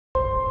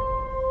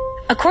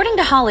According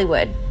to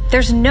Hollywood,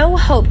 there's no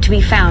hope to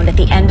be found at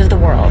the end of the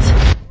world.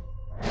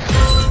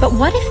 But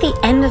what if the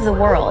end of the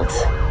world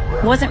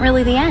wasn't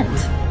really the end?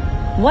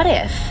 What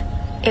if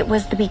it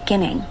was the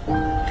beginning?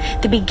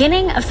 The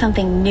beginning of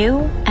something new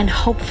and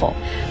hopeful.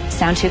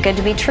 Sound too good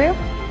to be true?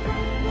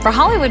 For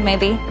Hollywood,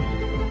 maybe,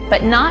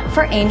 but not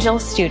for Angel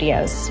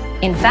Studios.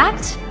 In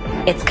fact,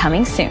 it's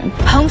coming soon.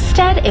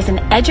 Homestead is an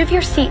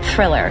edge-of-your-seat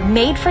thriller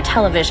made for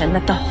television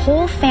that the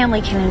whole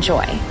family can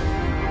enjoy.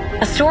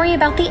 A story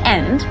about the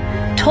end,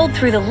 told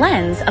through the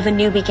lens of a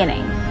new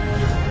beginning.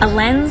 A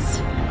lens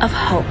of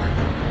hope.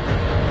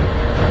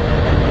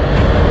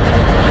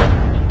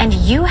 And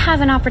you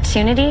have an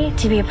opportunity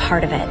to be a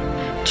part of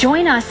it.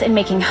 Join us in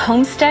making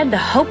Homestead the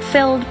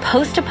hope-filled,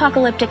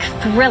 post-apocalyptic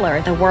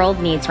thriller the world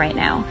needs right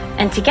now.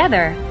 And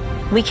together,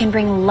 we can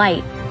bring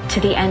light to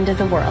the end of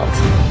the world.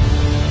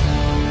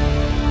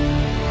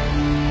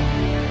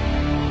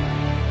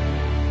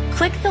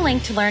 Click the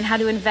link to learn how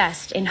to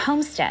invest in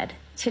Homestead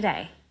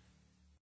today.